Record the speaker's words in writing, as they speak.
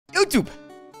YouTube!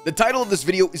 The title of this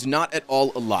video is not at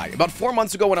all a lie. About 4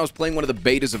 months ago when I was playing one of the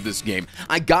betas of this game,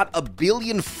 I got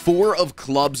 1,000,000,004 of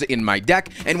clubs in my deck,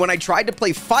 and when I tried to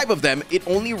play 5 of them, it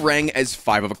only rang as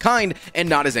 5 of a kind, and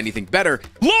not as anything better.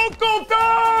 Local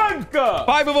Thunk!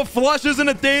 5 of a flush isn't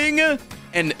a thing!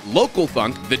 And Local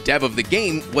Thunk, the dev of the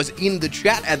game, was in the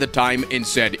chat at the time and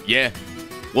said, yeah,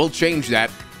 we'll change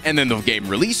that. And then the game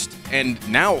released, and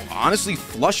now, honestly,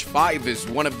 Flush 5 is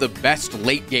one of the best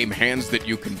late-game hands that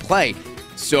you can play.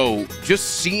 So,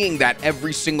 just seeing that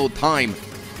every single time,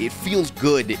 it feels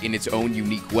good in its own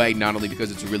unique way, not only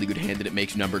because it's a really good hand that it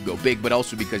makes number go big, but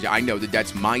also because I know that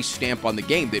that's my stamp on the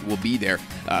game that will be there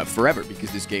forever,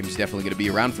 because this game is definitely going to be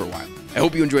around for a while. I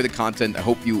hope you enjoy the content. I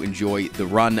hope you enjoy the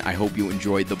run. I hope you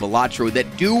enjoy the balatro that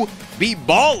do be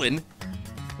ballin'.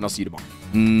 And I'll see you tomorrow.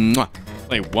 Mwah.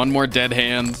 Play one more dead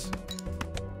hand.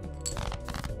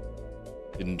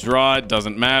 Didn't draw it.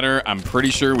 Doesn't matter. I'm pretty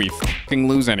sure we fucking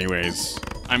lose anyways.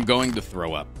 I'm going to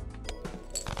throw up.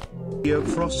 Yo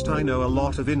Frost, I know a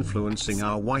lot of influencing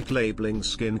our white labeling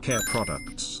skincare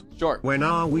products. Sure. When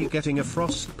are we getting a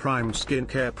frostprime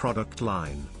skincare product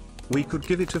line? We could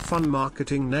give it a fun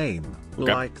marketing name,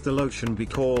 Okay. like the lotion be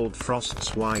called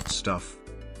Frost's White Stuff.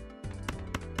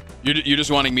 You're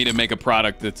just wanting me to make a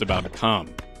product that's about to come.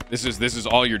 This is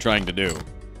all you're trying to do.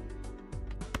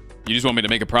 You just want me to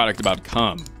make a product about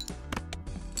cum.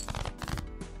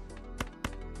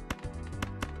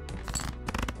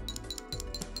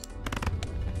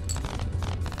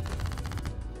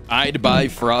 I'd buy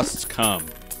Frost's cum.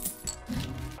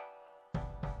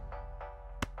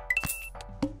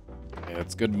 Okay,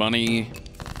 that's good money.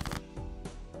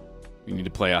 We need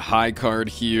to play a high card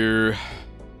here.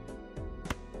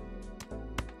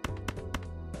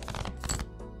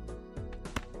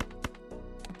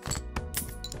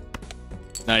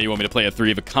 Now you want me to play a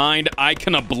 3 of a kind? I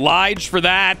can oblige for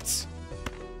that.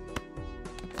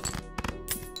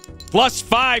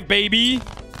 +5, baby.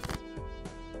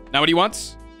 Now what do you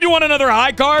want? You want another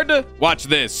high card? Watch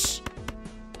this.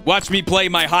 Watch me play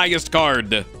my highest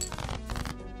card. Wait,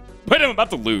 I'm about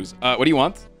to lose. What do you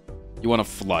want? You want a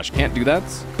flush. Can't do that.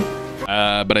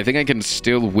 But I think I can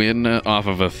still win off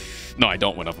of a... No, I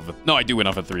don't win off of a... No, I do win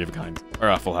off a 3 of a kind. Or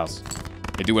a full house.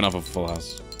 I do win off of a full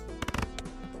house.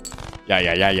 Yeah.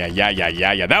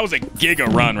 That was a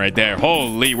giga run right there.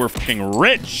 Holy, we're fucking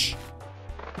rich.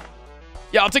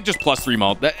 Yeah, I'll take just +3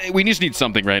 malt. We just need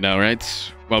something right now, right?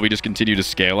 While we just continue to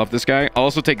scale up this guy. I'll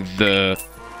also take the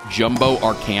Jumbo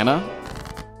Arcana.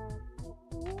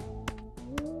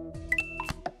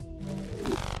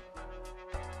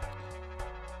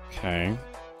 Okay.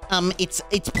 It's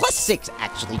 +6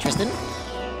 actually, Tristan.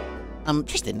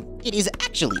 Tristan, it is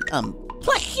actually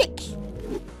 +6.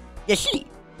 You see,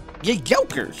 the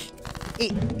Joker's,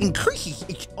 it increases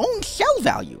its own shell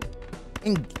value,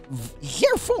 and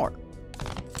therefore.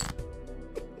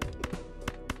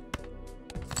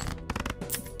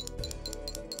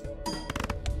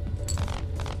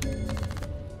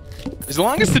 As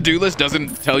long as the do list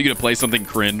doesn't tell you to play something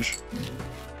cringe,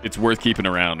 it's worth keeping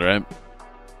around, right?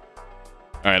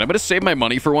 All right, I'm going to save my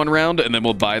money for one round, and then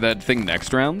we'll buy that thing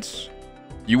next round.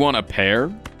 You want a pair?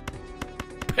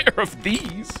 Pair of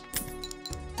these?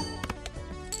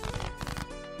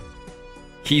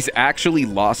 He's actually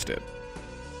lost it.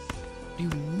 What do you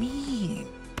mean?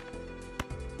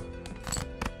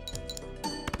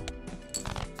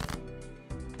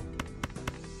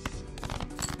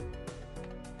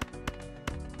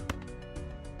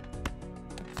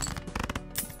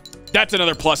 That's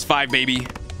another +5, baby.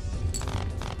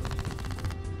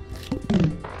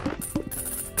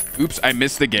 Oops, I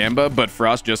missed the Gamba, but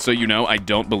Frost, just so you know, I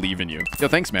don't believe in you. Yo,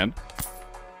 thanks, man.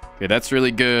 Okay, that's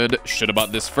really good. Should have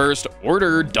bought this first.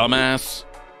 Order, dumbass.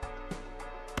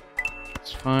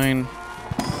 It's fine.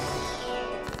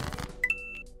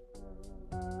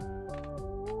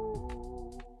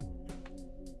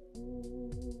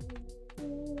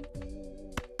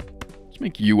 Let's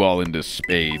make you all into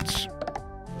spades.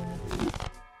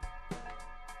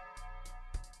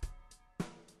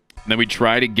 And then we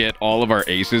try to get all of our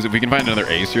aces. If we can find another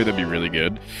ace here, that'd be really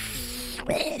good.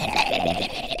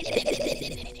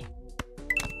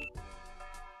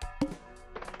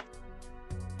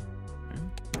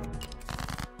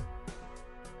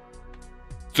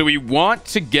 So we want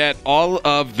to get all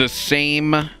of the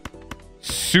same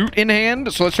suit in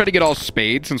hand. So let's try to get all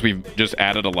spades since we've just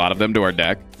added a lot of them to our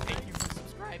deck. Thank you for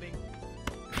subscribing.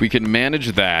 If we can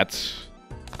manage that,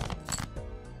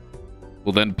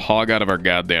 we'll then pog out of our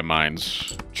goddamn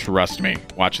minds. Trust me.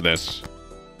 Watch this.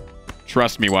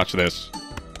 Trust me. Watch this.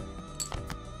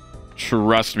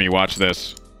 Trust me. Watch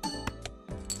this.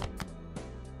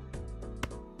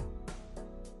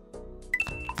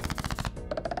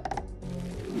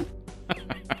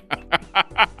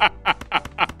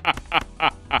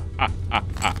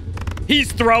 He's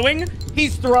throwing.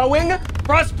 He's throwing.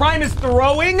 Frost Prime is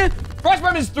throwing. Frost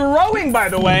Prime is throwing, by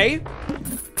the way.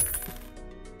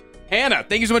 Hannah,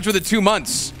 thank you so much for the 2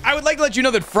 months. I would like to let you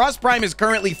know that Frost Prime is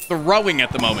currently throwing at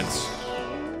the moment.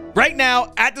 Right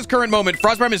now, at this current moment,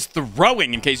 Frost Prime is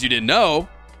throwing, in case you didn't know.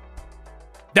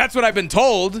 That's what I've been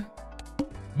told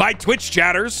by Twitch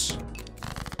chatters.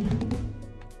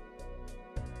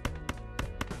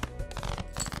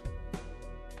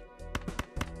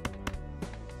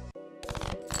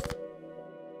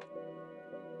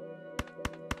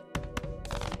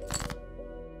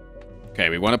 Okay,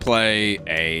 we want to play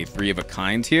a 3 of a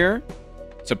kind here.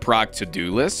 It's a proc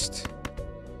to-do list.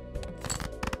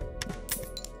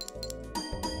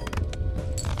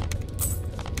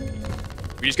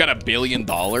 We just got $1 billion.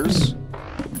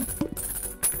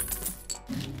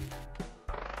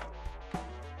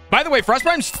 By the way, Frost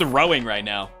Prime's throwing right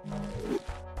now.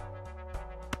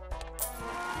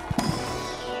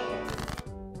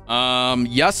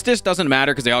 Justice doesn't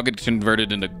matter because they all get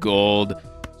converted into gold.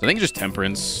 So I think just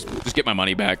Temperance. Just get my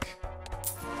money back.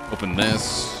 Open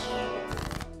this.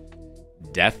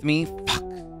 Death me? Fuck.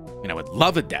 I mean, I would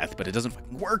love a death, but it doesn't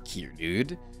fucking work here,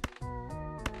 dude.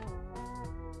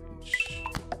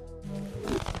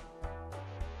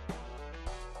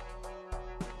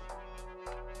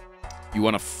 You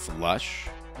want to flush?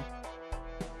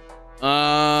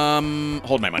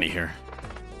 Hold my money here.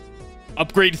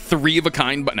 Upgrade 3 of a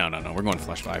kind, but no. We're going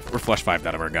flush 5. We're flush 5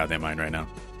 out of our goddamn mind right now.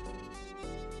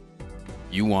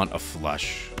 You want a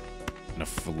flush. And a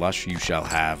flush you shall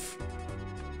have.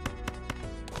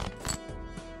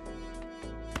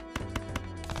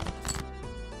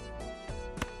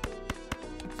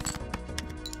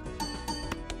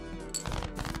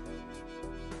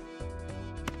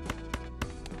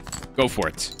 Go for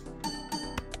it.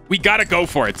 We gotta go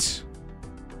for it.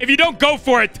 If you don't go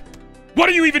for it, what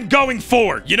are you even going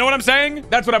for? You know what I'm saying?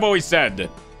 That's what I've always said.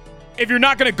 If you're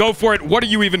not gonna go for it, what are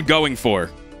you even going for?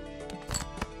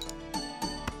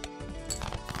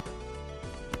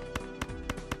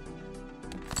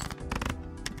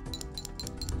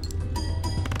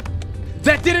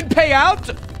 That didn't pay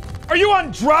out? Are you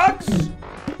on drugs?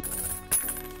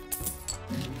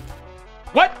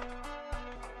 What?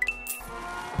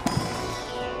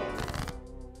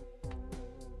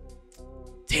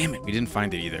 Damn it, we didn't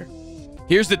find it either.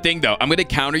 Here's the thing, though. I'm going to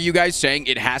counter you guys saying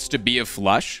it has to be a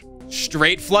flush.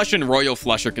 Straight flush and royal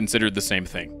flush are considered the same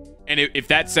thing. And if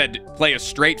that said play a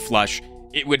straight flush,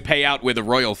 it would pay out with a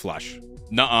royal flush.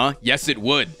 Nuh-uh. Yes, it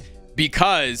would.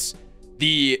 Because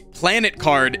the planet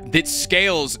card that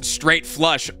scales straight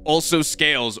flush also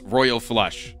scales royal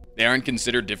flush. They aren't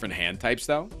considered different hand types,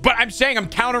 though. But I'm saying I'm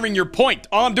countering your point.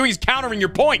 All I'm doing is countering your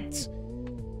point.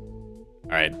 All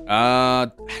right.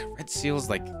 Red seal's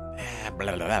like... blah,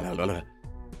 blah, blah, blah, blah. Go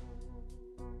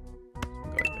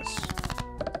like this.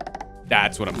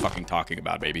 That's what I'm fucking talking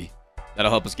about, baby. That'll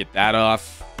help us get that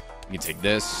off. We can take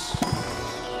this.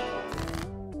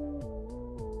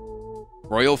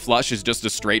 Royal flush is just a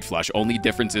straight flush. Only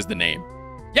difference is the name.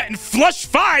 Yeah, and flush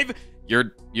 5.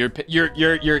 You're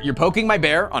poking my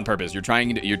bear on purpose. You're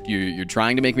trying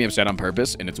to make me upset on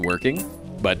purpose, and it's working.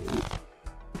 But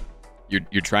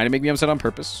you're trying to make me upset on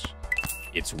purpose.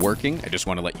 It's working. I just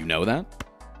want to let you know that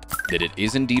it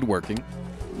is indeed working.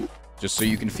 Just so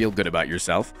you can feel good about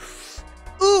yourself.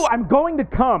 Ooh, I'm going to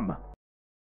come.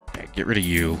 Okay, get rid of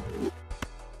you.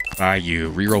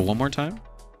 You. Reroll one more time.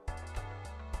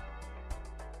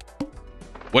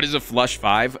 What is a flush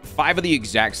 5? 5 of the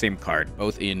exact same card,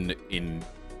 both in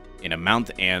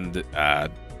amount and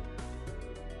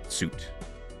suit.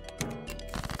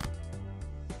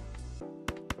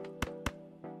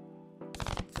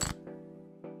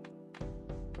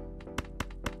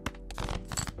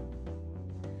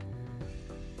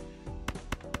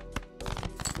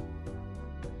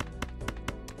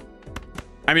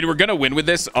 I mean, we're gonna win with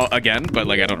this again, but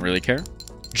like I don't really care.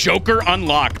 Joker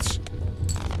unlocked.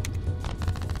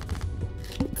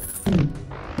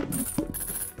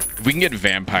 If we can get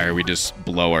vampire, we just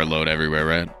blow our load everywhere,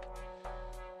 right?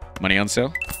 Money on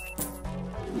sale?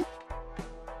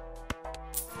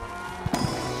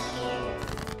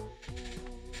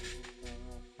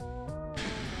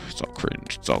 It's all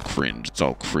cringe. It's all cringe. It's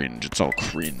all cringe. It's all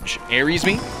cringe. Aries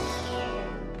me?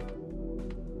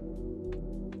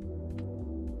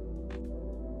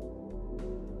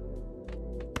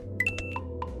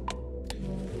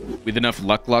 With enough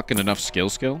luck and enough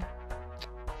skill.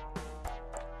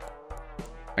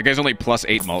 That guy's only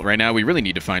 +8 mult right now. We really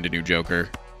need to find a new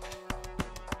Joker.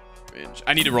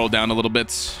 I need to roll down a little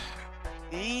bit.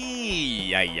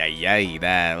 I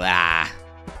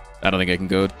don't think I can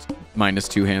go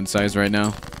 -2 hand size right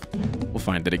now. We'll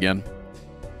find it again.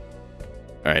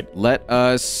 All right, let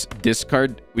us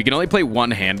discard. We can only play one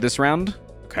hand this round.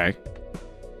 Okay.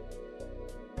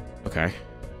 Okay.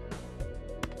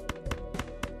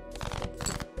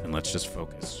 And let's just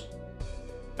focus.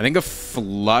 I think a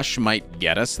flush might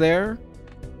get us there.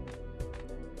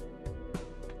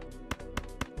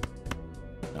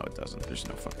 No, it doesn't. There's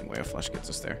no fucking way a flush gets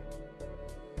us there.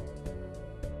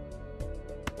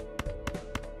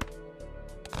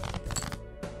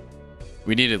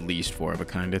 We need at least 4 of a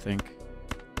kind, I think.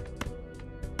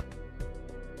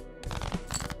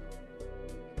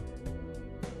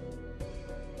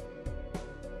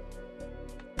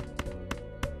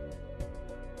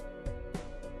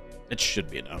 That should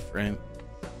be enough, right?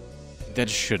 That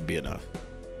should be enough.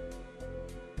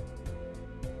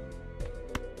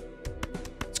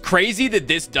 It's crazy that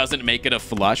this doesn't make it a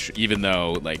flush, even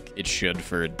though, like, it should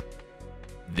for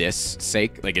this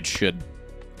sake. Like, it should.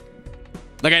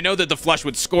 Like, I know that the flush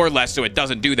would score less, so it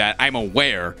doesn't do that. I'm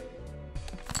aware.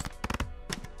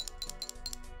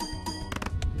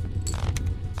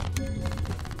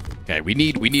 Okay, we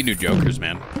need new jokers,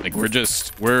 man. Like,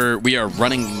 we are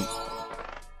running.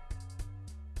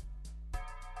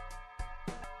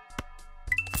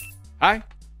 Hi.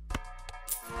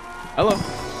 Hello.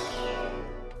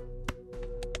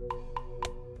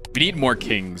 We need more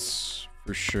kings,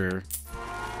 for sure.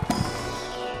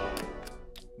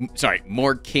 Sorry,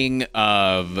 more king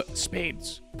of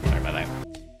spades. Sorry about that.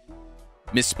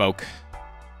 Misspoke.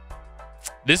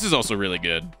 This is also really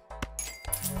good.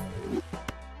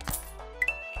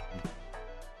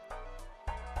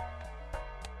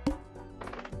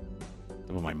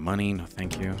 Double my money. No,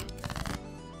 thank you.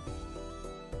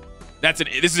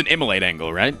 This is an immolate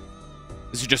angle, right?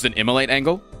 This is just an immolate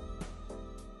angle?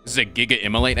 This is a giga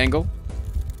immolate angle?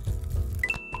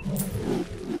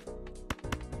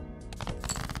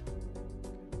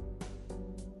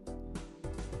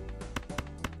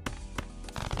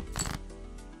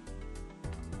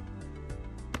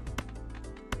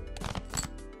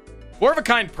 Four of a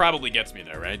kind probably gets me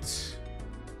there, right?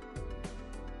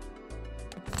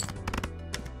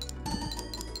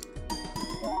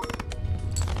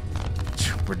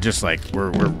 We're just like,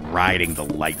 we're riding the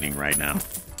lightning right now.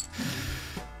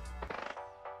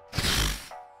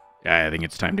 Yeah, I think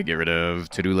it's time to get rid of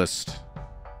to-do list.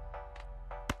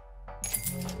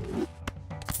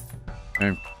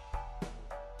 Okay.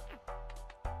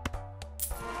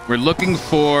 We're looking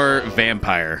for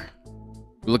vampire.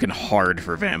 We're looking hard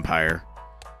for vampire.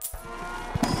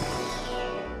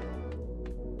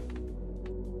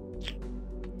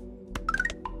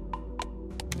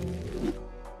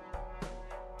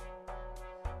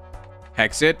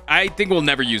 Hex it. I think we'll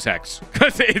never use Hex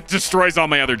because it destroys all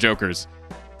my other jokers.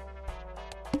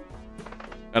 I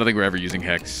don't think we're ever using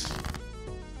Hex.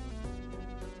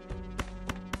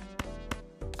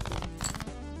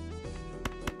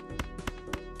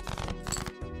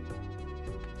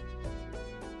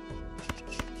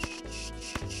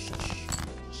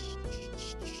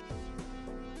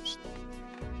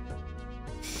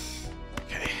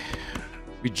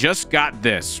 We just got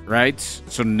this, right?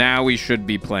 So now we should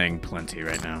be playing plenty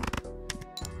right now.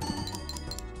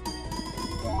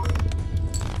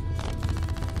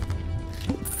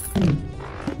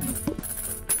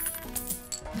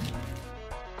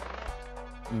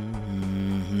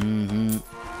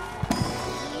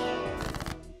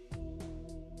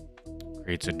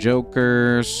 Creates a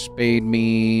joker, spade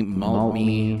me, maul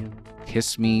me,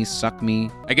 kiss me, suck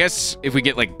me. I guess if we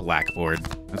get like blackboard,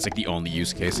 that's like the only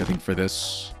use case I think for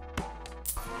this.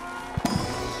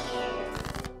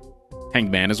 Hanged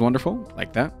Man is wonderful,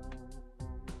 like that.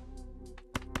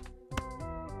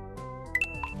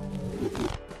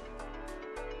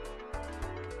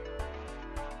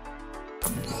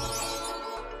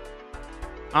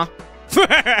 Huh?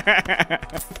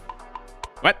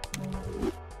 What?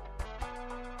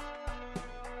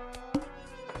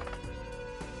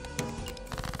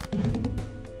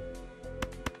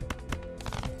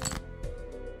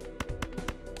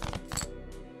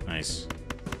 Nice.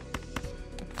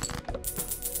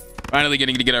 Finally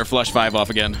getting to get our flush 5 off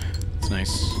again. It's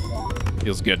nice.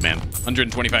 Feels good, man.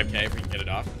 125k if we can get it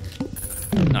off.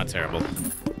 Not terrible.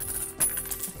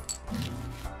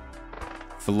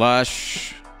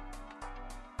 Flush.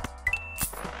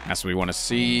 That's what we want to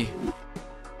see.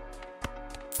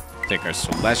 Take our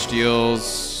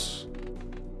Celestials.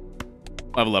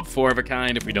 Level up 4 of a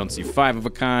kind if we don't see 5 of a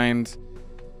kind.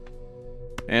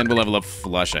 And we'll level up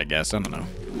flush, I guess. I don't know.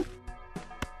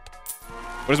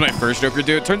 What does my first joker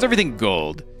do? It turns everything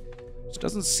gold. Which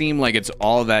doesn't seem like it's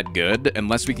all that good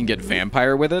unless we can get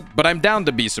vampire with it. But I'm down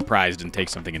to be surprised and take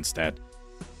something instead.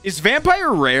 Is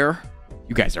vampire rare?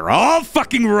 You guys are all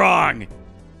fucking wrong.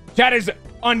 Chat is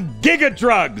on giga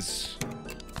drugs.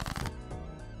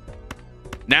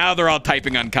 Now they're all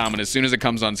typing uncommon as soon as it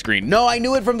comes on screen. No, I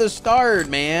knew it from the start,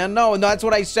 man. No, that's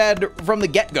what I said from the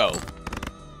get-go.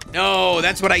 No,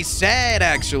 that's what I said,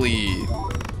 actually.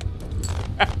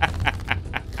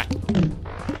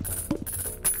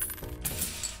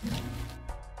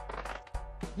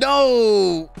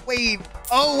 No, wait.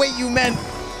 Oh, wait, you meant...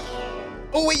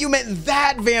 Oh, wait, you meant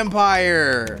that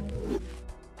vampire.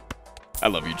 I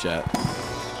love you, chat.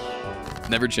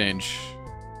 Never change.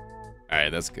 All right,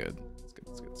 that's good.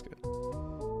 That's good.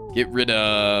 Get rid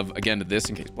of, again, this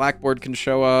in case Blackboard can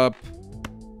show up.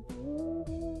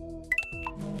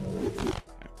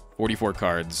 44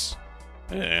 cards.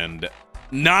 And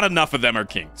not enough of them are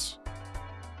kings.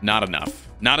 Not enough.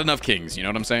 Not enough kings, you know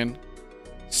what I'm saying?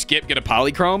 Skip, get a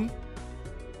polychrome.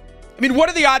 I mean, what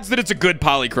are the odds that it's a good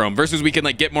polychrome versus we can,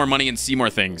 like, get more money and see more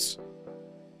things?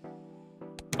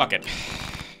 Fuck it.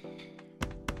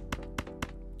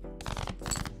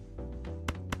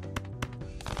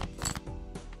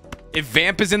 If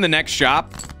Vamp is in the next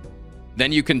shop,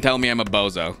 then you can tell me I'm a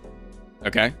bozo.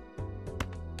 Okay?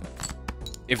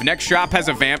 If next shop has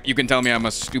a Vamp, you can tell me I'm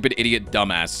a stupid idiot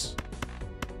dumbass.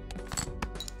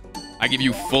 I give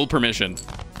you full permission.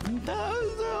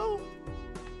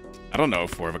 I don't know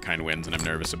if 4 of a kind wins and I'm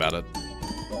nervous about it.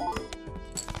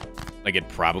 Like, it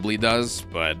probably does,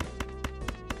 but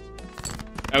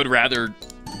I would rather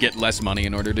get less money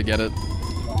in order to get it.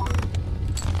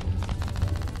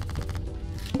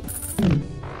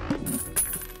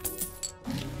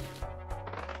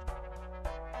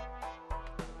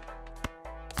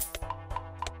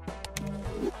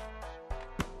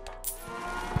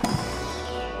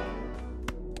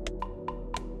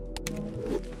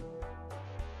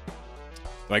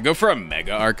 Do I go for a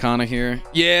Mega Arcana here?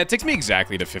 Yeah, it takes me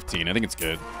exactly to 15. I think it's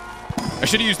good. I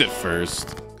should have used it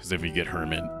first, because if we get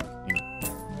Hermit, you know,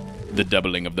 the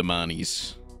doubling of the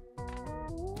monies.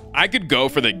 I could go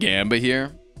for the Gamba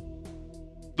here.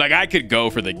 Like, I could go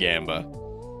for the Gamba.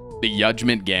 The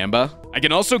Judgment Gamba. I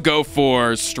can also go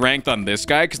for Strength on this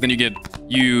guy, because then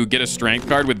you get a Strength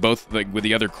card with both, like, with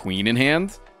the other Queen in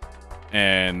hand.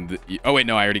 And, oh wait,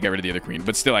 no, I already got rid of the other Queen.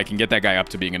 But still, I can get that guy up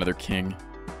to being another King.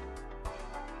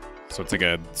 So it's like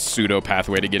a pseudo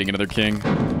pathway to getting another king.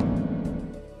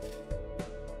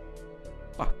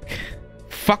 Fuck.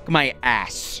 Fuck my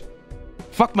ass.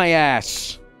 Fuck my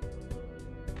ass.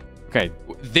 Okay,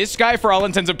 this guy, for all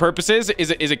intents and purposes,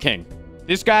 is a king.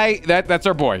 This guy, that's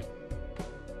our boy.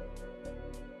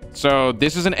 So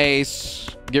this is an ace.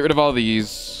 Get rid of all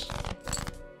these.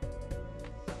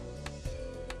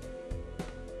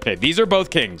 Okay, these are both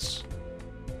kings.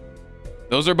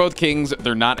 Those are both kings.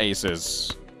 They're not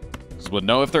aces. We'll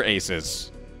know if they're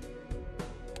aces.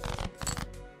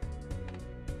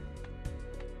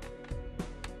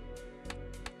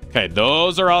 Okay,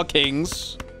 those are all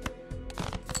kings.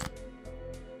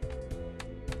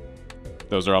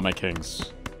 Those are all my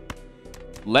kings.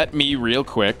 Let me, real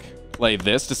quick, play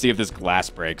this to see if this glass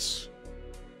breaks.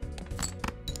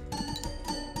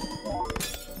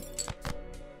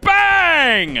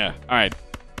 Bang! All right.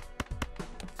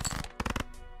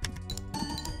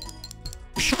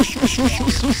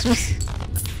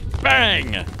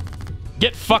 Bang!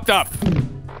 Get fucked up.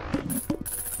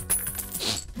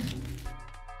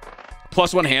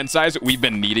 +1 hand size. We've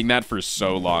been needing that for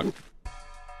so long.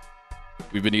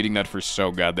 We've been needing that for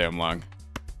so goddamn long.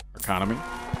 Economy.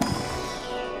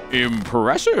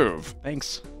 Impressive.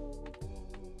 Thanks.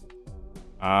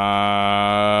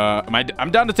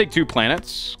 I'm down to take 2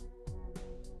 planets.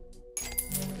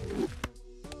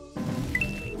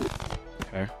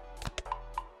 Okay.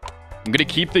 I'm gonna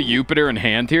keep the Jupiter in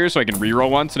hand here so I can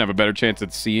reroll once and have a better chance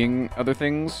at seeing other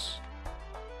things.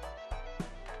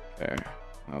 Okay.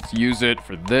 Let's use it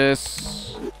for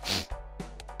this.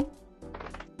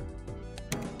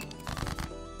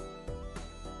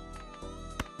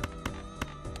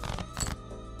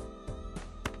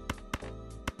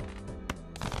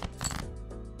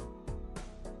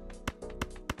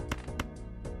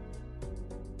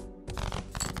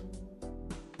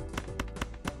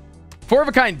 Four of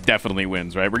a kind definitely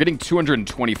wins, right? We're getting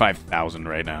 225,000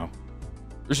 right now.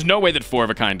 There's no way that 4 of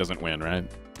a kind doesn't win, right?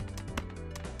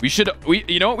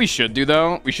 You know what we should do,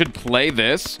 though? We should play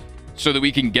this so that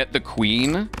we can get the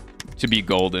queen to be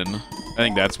golden. I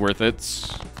think that's worth it.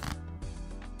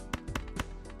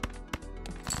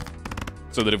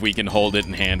 So that if we can hold it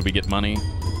in hand, we get money.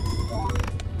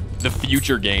 The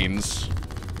future gains.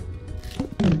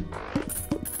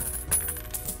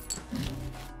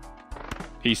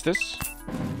 Pistis.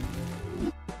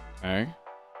 Okay.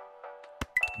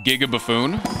 Giga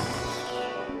Buffoon.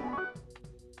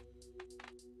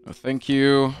 Thank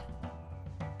you.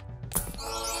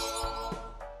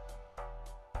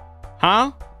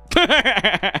 Huh?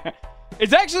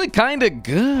 It's actually kind of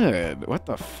good. What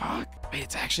the fuck? Wait,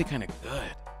 it's actually kind of good.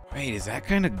 Wait, is that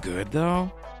kind of good,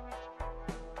 though?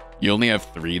 You only have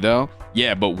 3, though?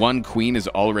 Yeah, but 1 queen is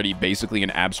already basically an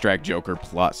abstract joker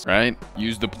plus, right?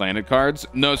 Use the planet cards.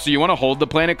 No, so you want to hold the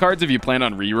planet cards if you plan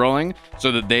on re-rolling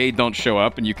so that they don't show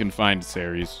up and you can find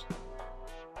Ceres.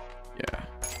 Yeah.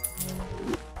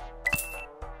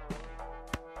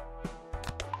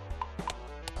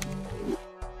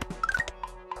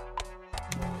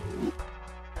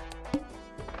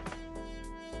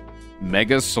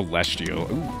 Mega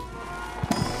Celestial. Ooh.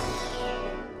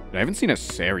 I haven't seen a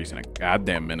Ceres in a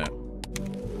goddamn minute.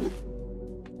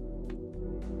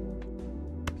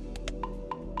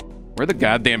 Where the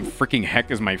goddamn freaking heck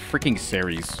is my freaking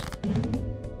Ceres?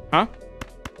 Huh?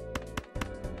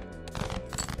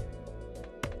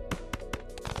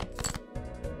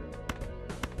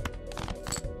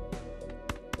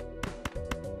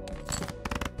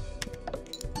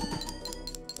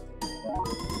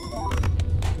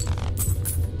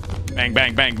 Bang,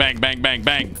 bang, bang, bang, bang, bang,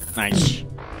 bang. Nice.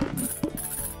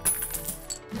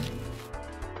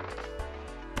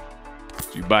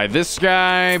 So you buy this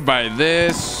guy, buy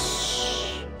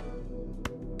this.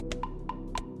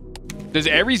 Does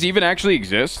Ares even actually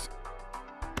exist?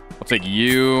 I'll take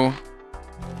you.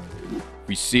 If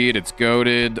we see it, it's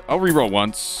goated. I'll reroll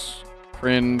once.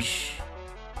 Cringe.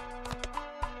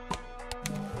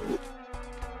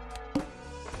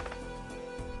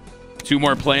 Two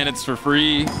more planets for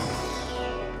free.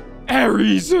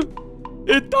 Ares!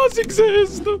 It does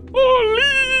exist!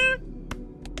 Holy!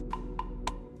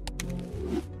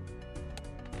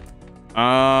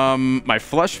 My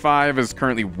Flush 5 is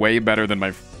currently way better than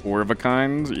my 4 of a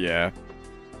kind. Yeah.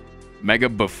 Mega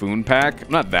Buffoon Pack.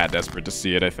 I'm not that desperate to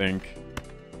see it, I think.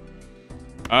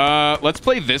 Let's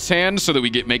play this hand so that we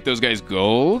make those guys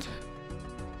gold.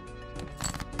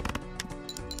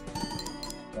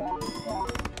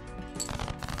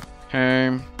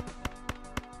 Okay.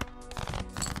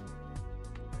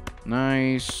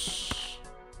 Nice.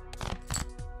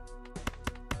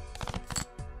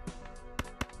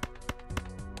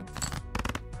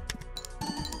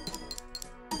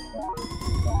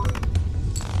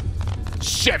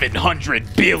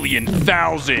 $700 billion.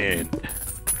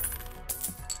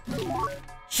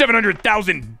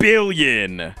 700,000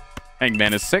 billion.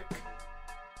 Hangman is sick.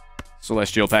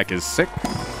 Celestial Pack is sick.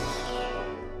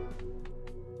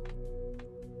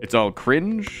 It's all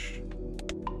cringe.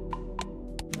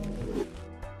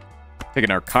 Take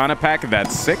an Arcana Pack.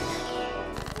 That's sick.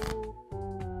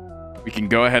 We can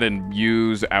go ahead and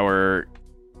use our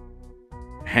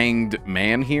Hanged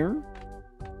Man here.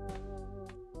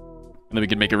 And then we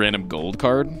can make a random gold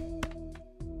card.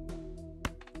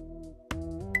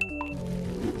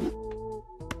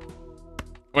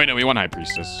 Wait, no, we want High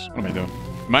Priestess. What am I doing?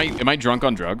 Am I drunk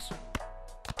on drugs?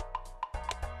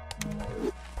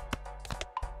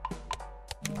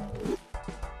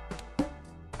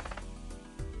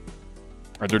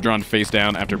 Or they're drawn face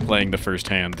down after playing the first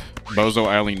hand. Bozo,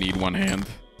 I only need 1 hand.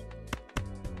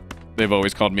 They've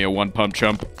always called me a one-pump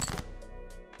chump.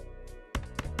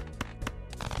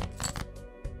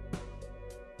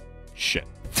 Shit.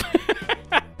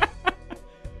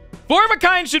 4 of a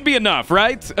kind should be enough,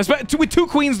 right? With 2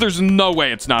 queens, there's no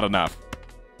way it's not enough.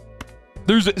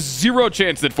 There's 0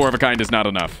 chance that 4 of a kind is not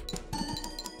enough.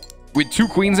 With 2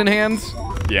 queens in hand,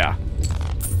 yeah.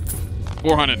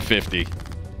 450.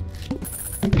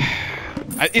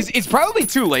 It's probably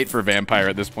too late for Vampire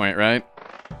at this point, right?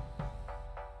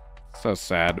 So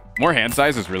sad. More hand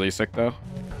size is really sick, though.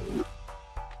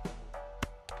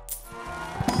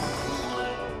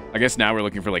 I guess now we're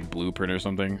looking for, like, Blueprint or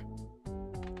something.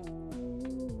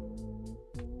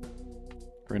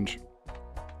 Cringe.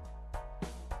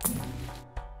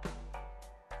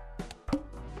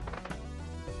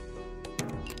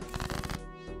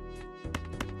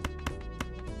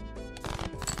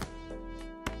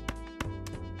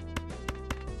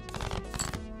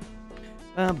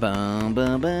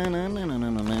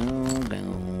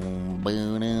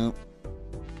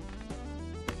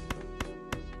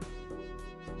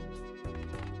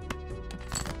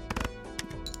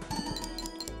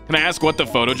 Can I ask what the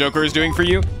Photo Joker is doing for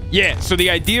you? Yeah, so the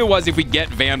idea was if we get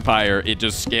Vampire, it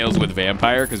just scales with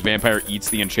Vampire, because Vampire eats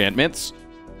the enchantments.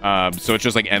 So it's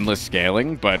just like endless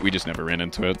scaling, but we just never ran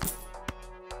into it.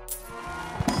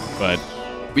 But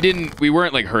we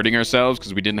weren't like hurting ourselves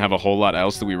because we didn't have a whole lot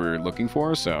else that we were looking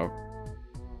for, so.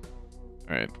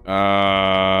 All right,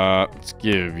 let's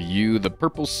give you the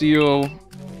purple seal.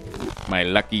 My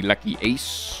lucky, lucky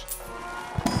ace.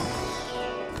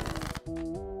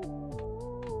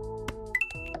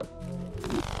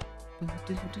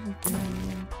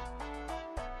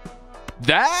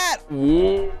 That...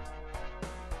 Whoa.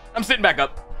 I'm sitting back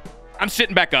up. I'm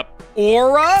sitting back up.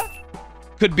 Aura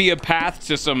could be a path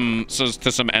to some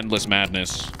endless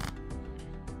madness.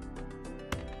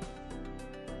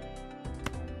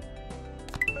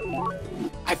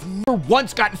 I've never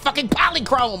once gotten fucking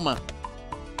polychrome.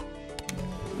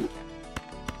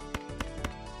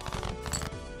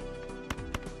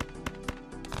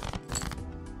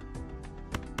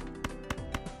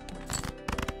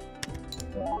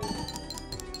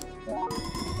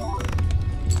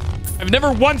 I've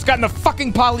never once gotten a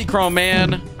fucking polychrome,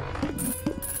 man.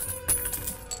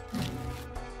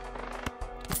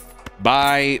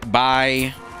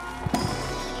 Bye.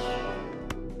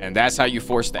 And that's how you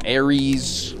force the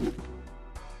Aries.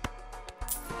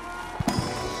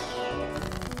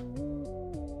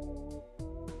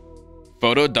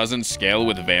 Photo doesn't scale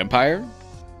with vampire?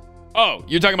 Oh,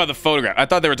 you're talking about the photograph. I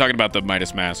thought they were talking about the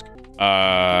Midas mask.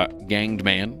 Ganged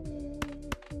man.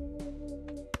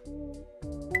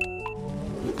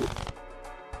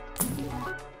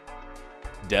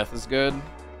 Death is good.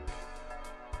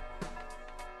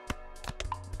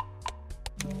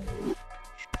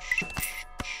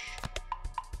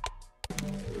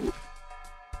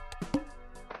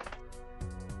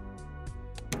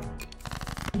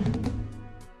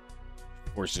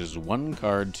 Forces one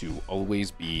card to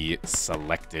always be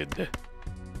selected.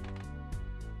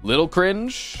 Little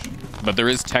cringe, but there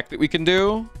is tech that we can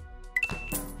do.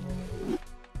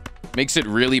 Makes it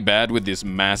really bad with these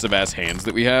massive ass hands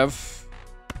that we have.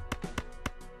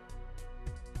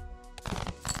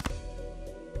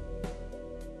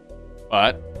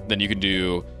 But then you can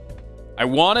do... I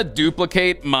want to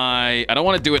duplicate my... I don't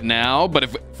want to do it now, but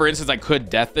if, for instance, I could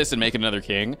death this and make it another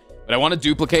king. But I want to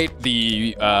duplicate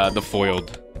the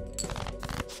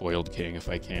foiled king if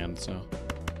I can, so...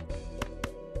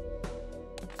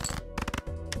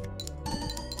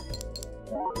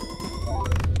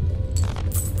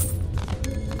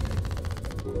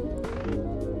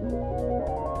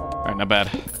 Alright, not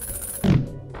bad.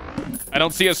 I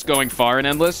don't see us going far in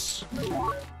Endless.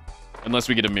 Unless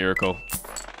we get a miracle.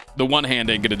 The one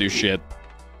hand ain't gonna do shit.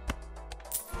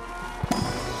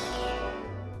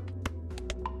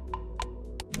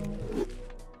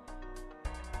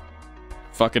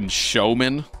 Fucking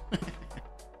showman.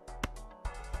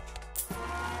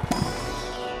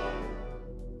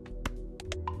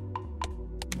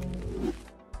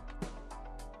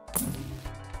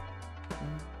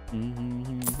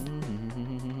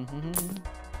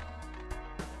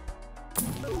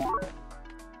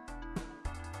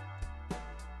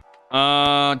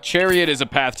 Chariot is a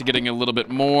path to getting a little bit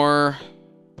more.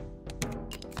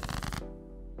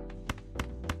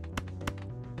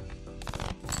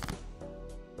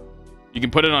 You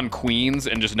can put it on queens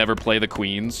and just never play the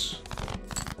queens.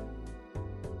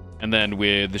 And then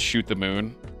with shoot the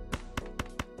moon.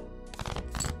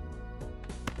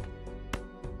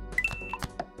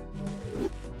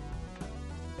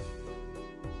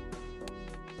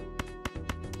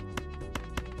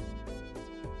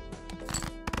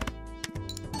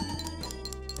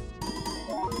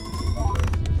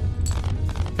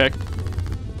 Okay.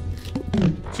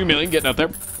 2 million getting out there.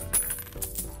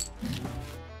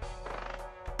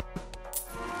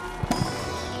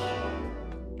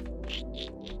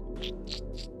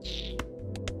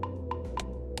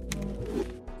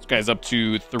 This guy's up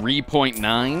to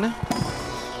 3.9.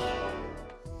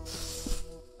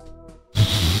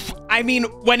 I mean,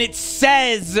 when it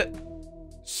says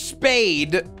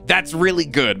spade, that's really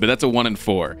good, but that's a 1 in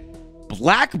 4.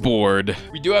 Blackboard,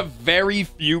 we do have very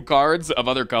few cards of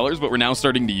other colors, but we're now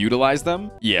starting to utilize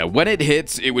them. Yeah, when it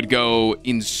hits, it would go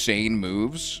insane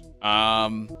moves.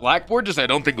 Blackboard just I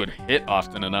don't think would hit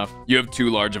often enough. You have too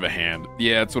large of a hand.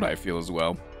 Yeah, that's what I feel as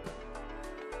well.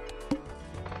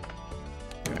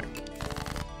 Okay.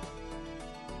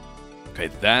 Okay,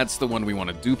 that's the one we want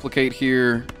to duplicate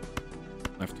here.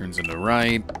 Left turns into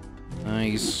right.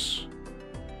 Nice.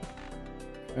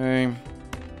 Okay.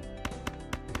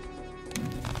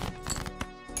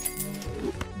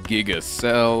 Giga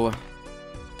Cell.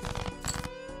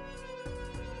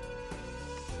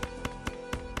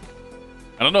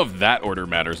 I don't know if that order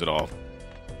matters at all.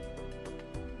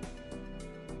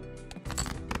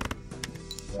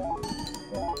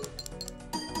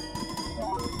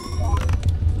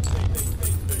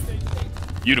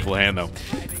 Beautiful hand, though.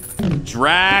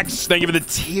 Drax, thank you for the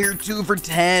tier 2 for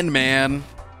 10, man.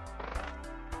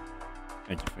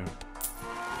 Thank you, fam.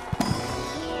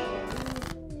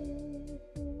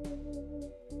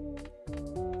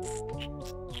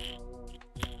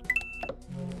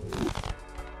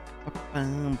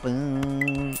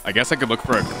 I guess I could look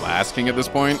for a Glass King at this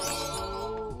point.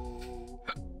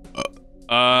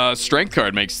 Strength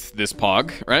card makes this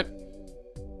Pog, right?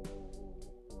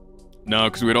 No,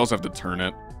 because we'd also have to turn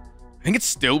it. I think it's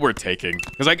still worth taking.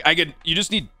 Because I get, you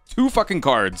just need 2 fucking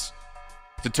cards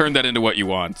to turn that into what you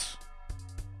want.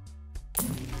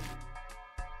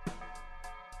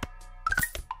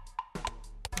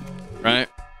 Right?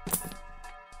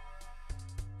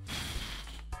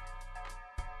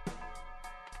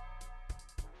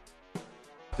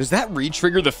 Does that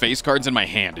re-trigger the face cards in my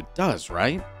hand? It does,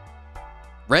 right?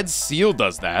 Red Seal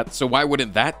does that, so why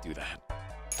wouldn't that do that?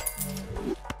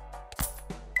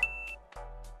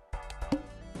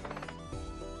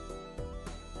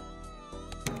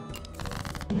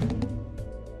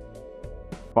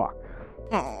 Fuck.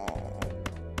 Oh.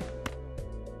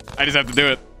 I just have to do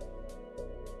it.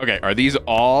 Okay, are these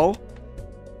all?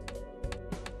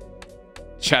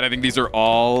 Chat, I think these are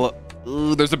all...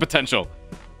 Ooh, there's a potential.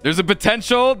 There's a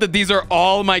potential that these are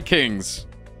all my kings.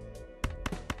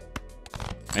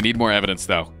 I need more evidence,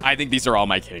 though. I think these are all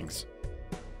my kings.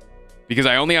 Because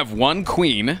I only have 1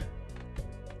 queen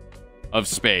of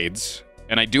spades.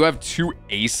 And I do have 2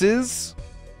 aces.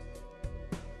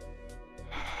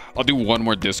 I'll do 1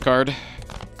 more discard.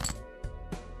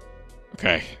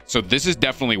 Okay, so this is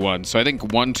definitely 1. So I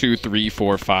think 1, 2, 3,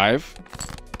 4, 5.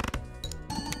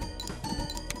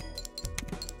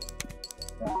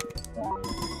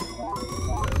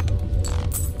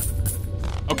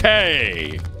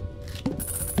 Okay.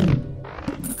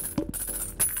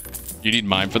 You need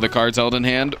mine for the cards held in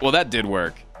hand? Well, that did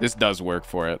work. This does work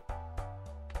for it.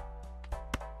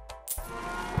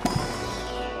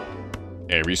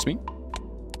 Aries me.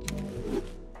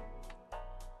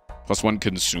 +1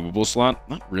 consumable slot.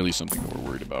 Not really something we're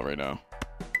worried about right now.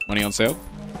 Money on sale?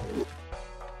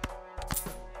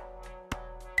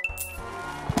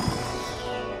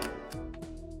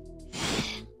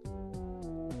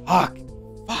 Fuck.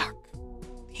 Fuck.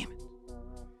 Damn it.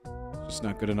 It's just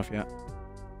not good enough yet.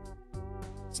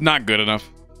 It's not good enough.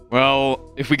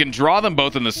 Well, if we can draw them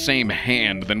both in the same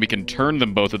hand, then we can turn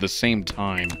them both at the same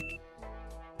time.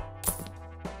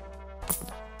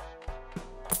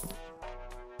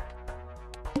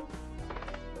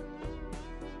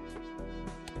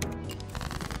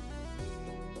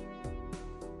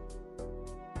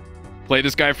 Play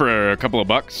this guy for a couple of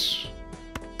bucks.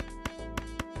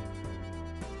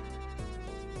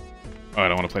 Oh, I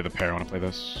don't want to play the pair. I want to play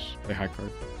this. Play high card.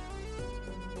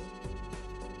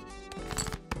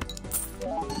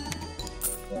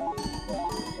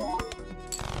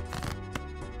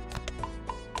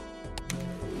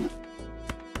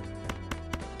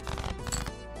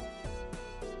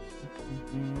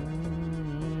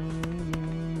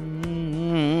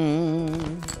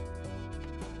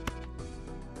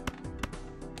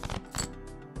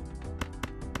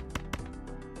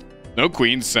 No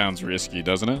queens sounds risky,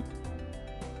 doesn't it?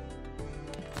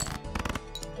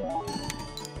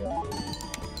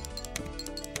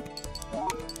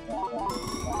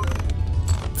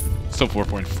 Still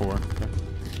 4.4.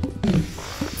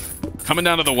 Okay. Coming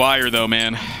down to the wire, though,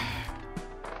 man.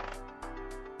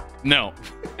 No.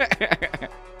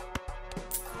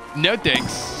 No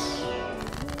thanks.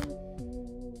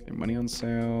 Okay, money on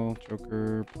sale.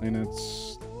 Joker,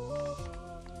 planets.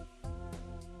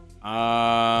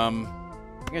 I'm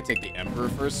gonna take the Emperor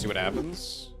first, see what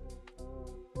happens.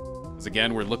 Because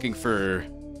again, we're looking for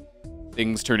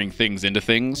things turning things into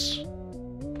things.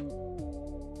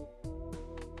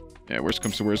 Yeah, worst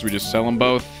comes to worst, we just sell them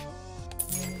both.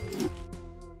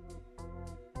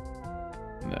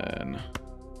 And then...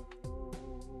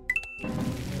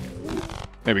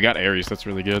 Hey, we got Aries, that's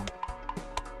really good.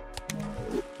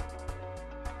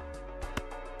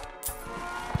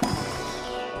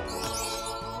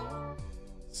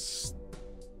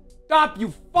 Stop,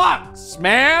 you fucks,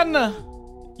 man!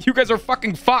 You guys are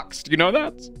fucking fucks. Do you know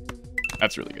that?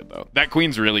 That's really good, though. That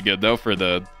queen's really good, though, for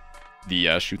the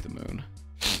shoot the moon.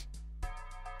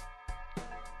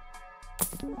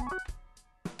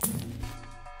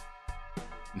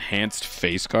 Enhanced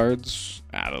face cards?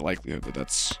 The likelihood that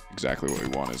that's exactly what we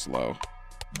want is low.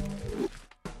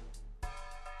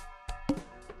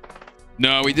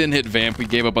 No, we didn't hit Vamp. We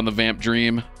gave up on the Vamp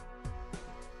dream.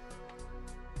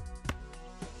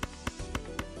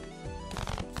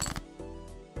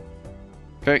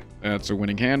 Okay, that's a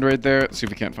winning hand right there. Let's see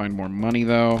if we can't find more money,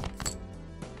 though.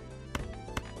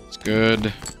 It's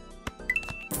good.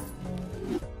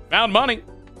 Found money!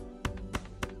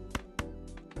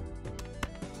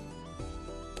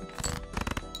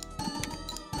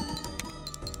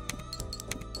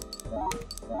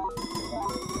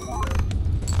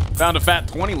 Found a fat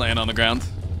 20 laying on the ground.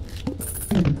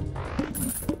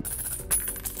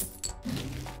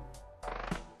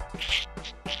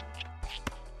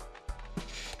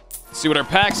 See what our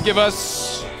packs give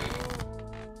us.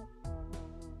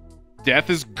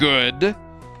 Death is good.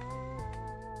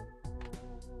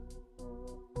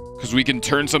 Because we can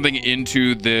turn something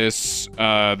into this,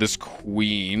 this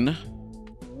queen. I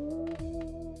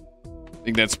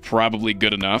think that's probably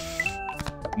good enough.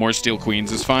 More steel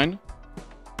queens is fine.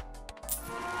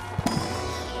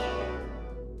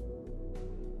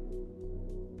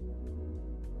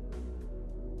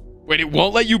 Wait, it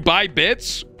won't let you buy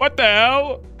bits? What the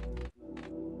hell?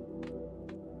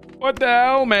 What the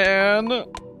hell, man?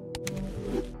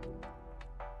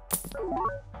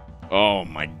 Oh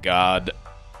my god.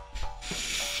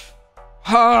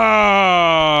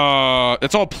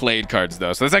 It's all played cards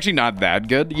though, so that's actually not that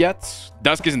good yet.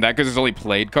 Dusk isn't that good, it's only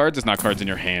played cards, it's not cards in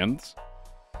your hands.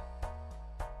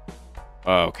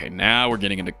 Okay, now we're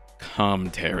getting into cum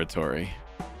territory.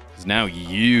 Because now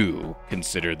you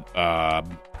considered Chad,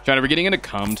 are we getting into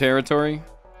cum territory?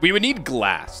 We would need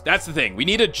glass. That's the thing. We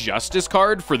need a justice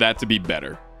card for that to be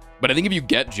better. But I think if you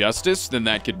get justice, then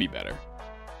that could be better.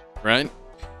 Right?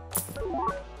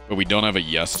 But we don't have a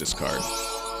justice card.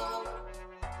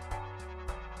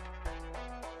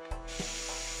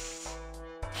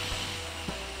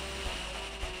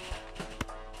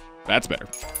 That's better.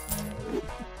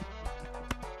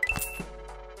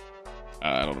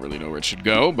 I don't really know where it should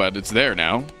go, but it's there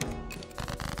now.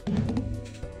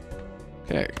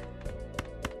 Okay.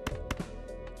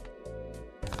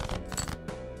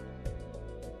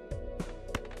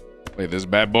 Play this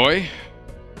bad boy.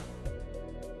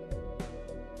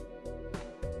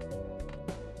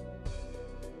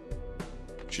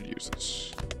 Should use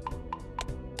this.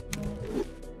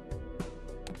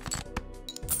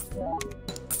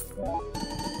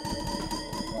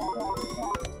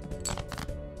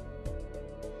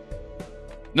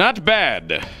 Not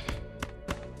bad.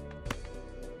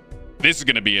 This is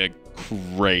gonna be a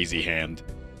crazy hand.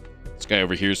 This guy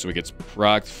over here, so he gets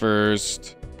procced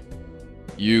first.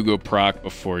 You go proc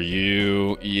before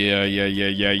you.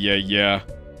 Yeah.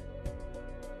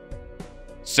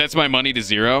 Sets my money to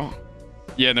 0.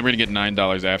 Yeah, and then we're gonna get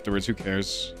 $9 afterwards. Who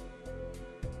cares?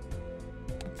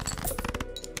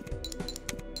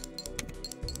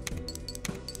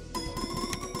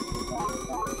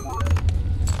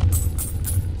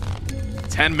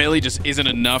 $10 milli just isn't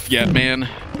enough yet, man.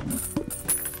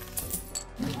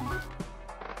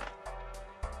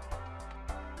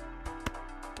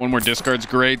 One more discard's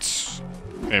great.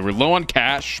 Okay, we're low on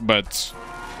cash, but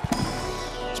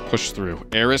let's push through.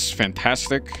 Eris,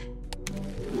 fantastic.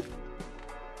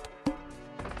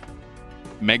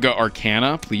 Mega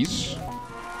Arcana, please.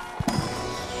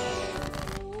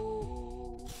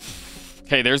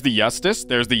 Okay, there's the Justice.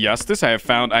 There's the Justice. I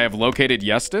have located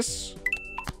Justice.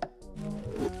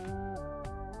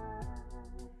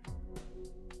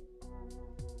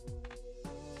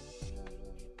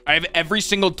 I have every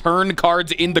single turn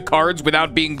cards in the cards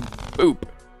without being poop.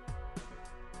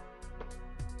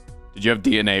 Did you have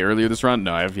DNA earlier this round?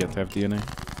 No, I have yet to have DNA.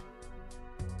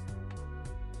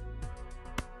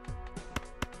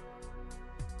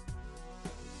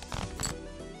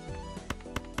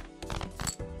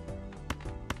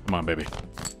 Come on, baby.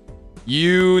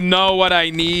 You know what I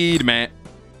need, man.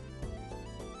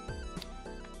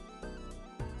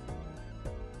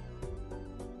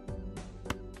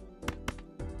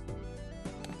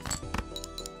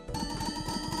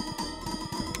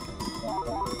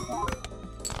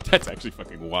 That's actually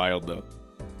fucking wild, though.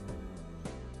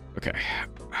 Okay.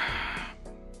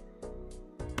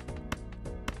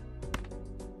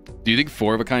 Do you think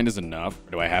 4 of a kind is enough?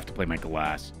 Or do I have to play my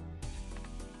glass?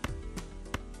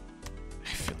 I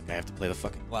feel like I have to play the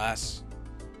fucking glass.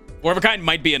 4 of a kind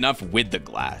might be enough with the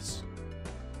glass.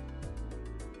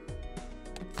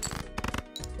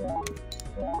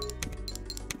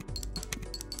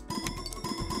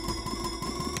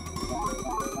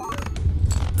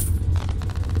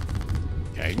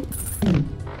 Okay.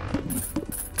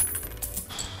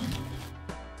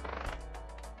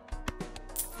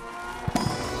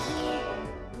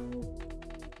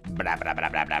 Blah, blah, blah,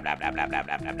 blah, blah, blah, blah, blah,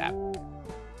 blah, blah, blah.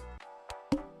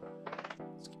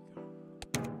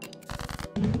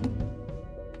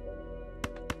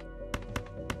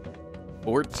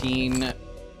 14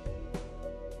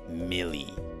 milli.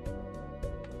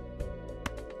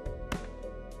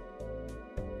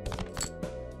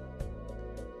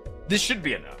 This should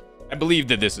be enough. I believe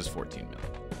that this is 14 milli.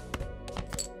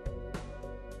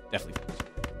 Definitely.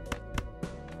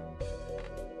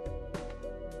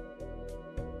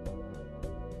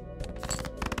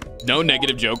 No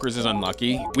negative jokers is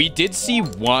unlucky. We did see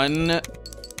one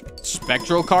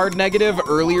spectral card negative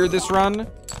earlier this run.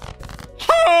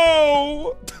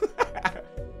 Oh!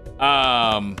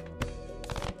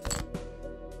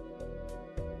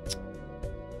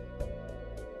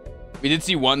 We did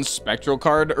see one spectral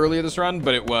card earlier this run,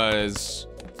 but it was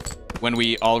when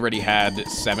we already had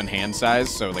 7 hand size,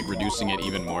 so like reducing it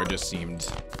even more just seemed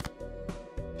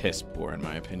piss poor in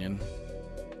my opinion.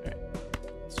 All right,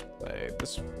 let's play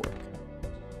this fork.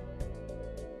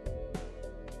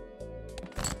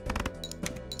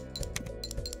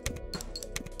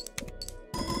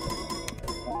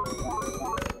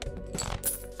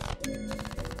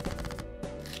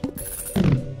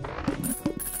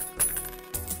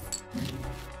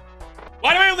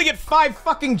 Why do I only get 5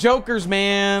 fucking jokers,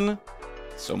 man?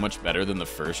 So much better than the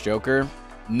first joker.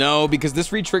 No, because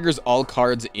this re-triggers all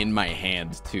cards in my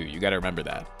hand, too. You gotta remember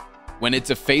that. When it's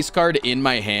a face card in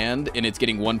my hand and it's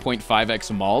getting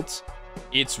 1.5x malt,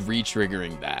 it's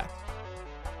re-triggering that.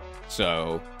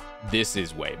 So, this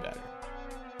is way better.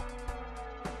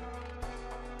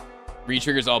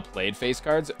 Re-triggers all played face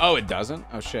cards? Oh, it doesn't?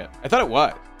 Oh, shit. I thought it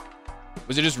was.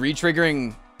 Was it just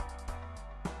re-triggering?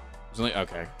 It was only...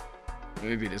 Okay.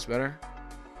 Maybe this better?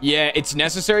 Yeah, it's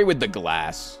necessary with the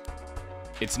glass.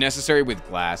 It's necessary with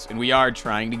glass, and we are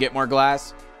trying to get more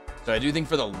glass. So I do think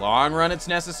for the long run, it's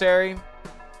necessary.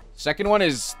 Second one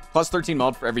is plus 13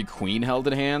 malt for every queen held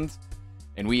in hand.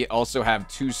 And we also have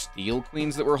 2 steel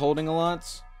queens that we're holding a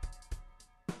lot.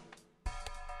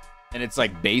 And it's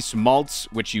like base malts,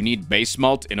 which you need base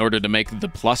malt in order to make the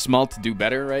plus malt do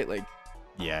better, right? Like,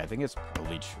 yeah, I think it's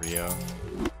probably trio.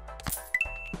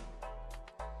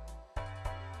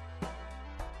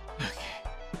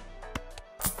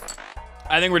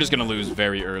 I think we're just gonna lose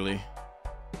very early.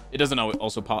 It doesn't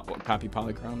also copy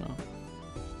polychrome though.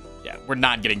 Yeah, we're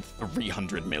not getting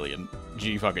 300 million.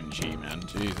 G fucking G, man.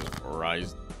 Jesus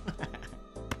Christ.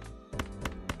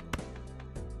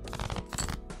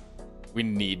 We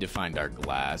need to find our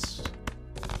glass.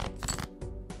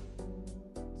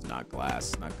 It's not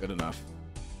glass. Not good enough.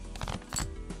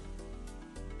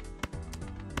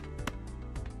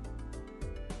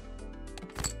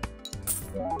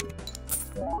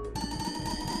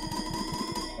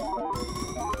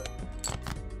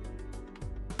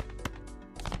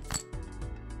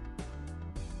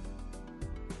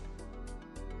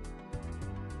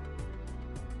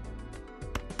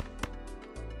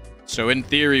 So in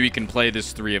theory, we can play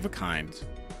this 3 of a kind,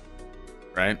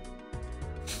 right?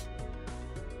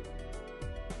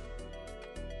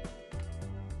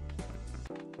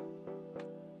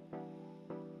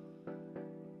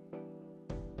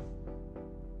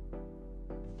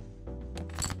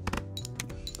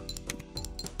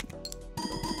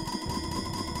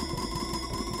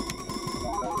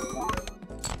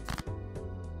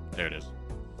 There it is.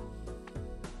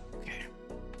 Okay.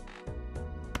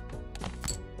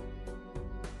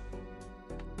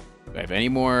 Do I have any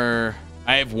more?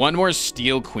 I have 1 more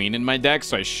steel queen in my deck,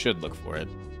 so I should look for it.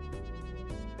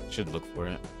 Should look for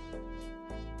it.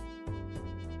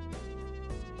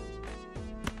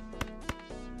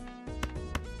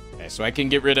 Okay, so I can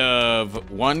get rid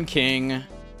of 1 king and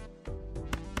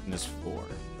this 4.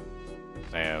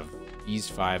 I have these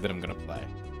 5 that I'm gonna play.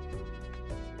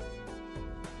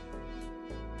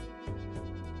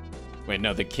 Wait,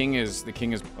 no, the king is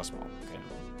plus small.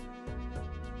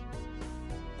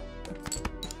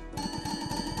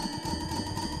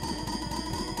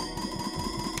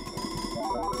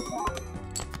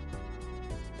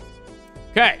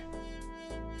 Okay.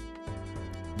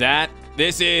 Okay.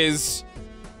 This is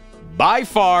by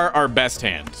far our best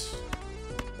hand.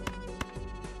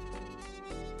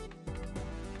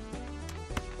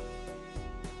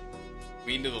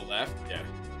 Queen to the left? Yeah.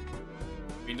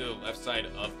 Queen to the left side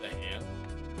of the hand.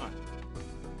 Huh.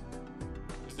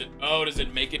 Does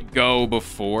it make it go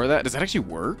before that? Does that actually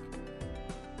work?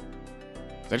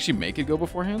 Does it actually make it go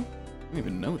beforehand? I didn't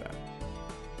even know that.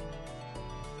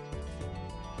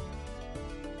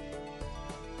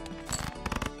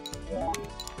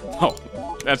 Oh,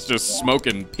 that's just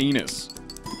smoking penis.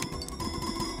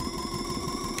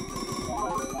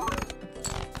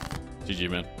 GG,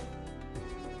 man.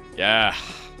 Yeah.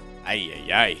 Ay,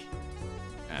 ay, ay.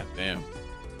 God damn.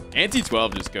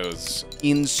 Anti-12 just goes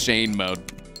insane mode.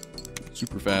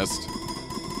 Super fast.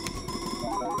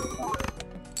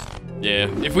 Yeah,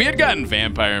 if we had gotten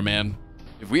Vampire, man.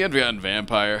 If we had gotten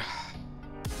Vampire...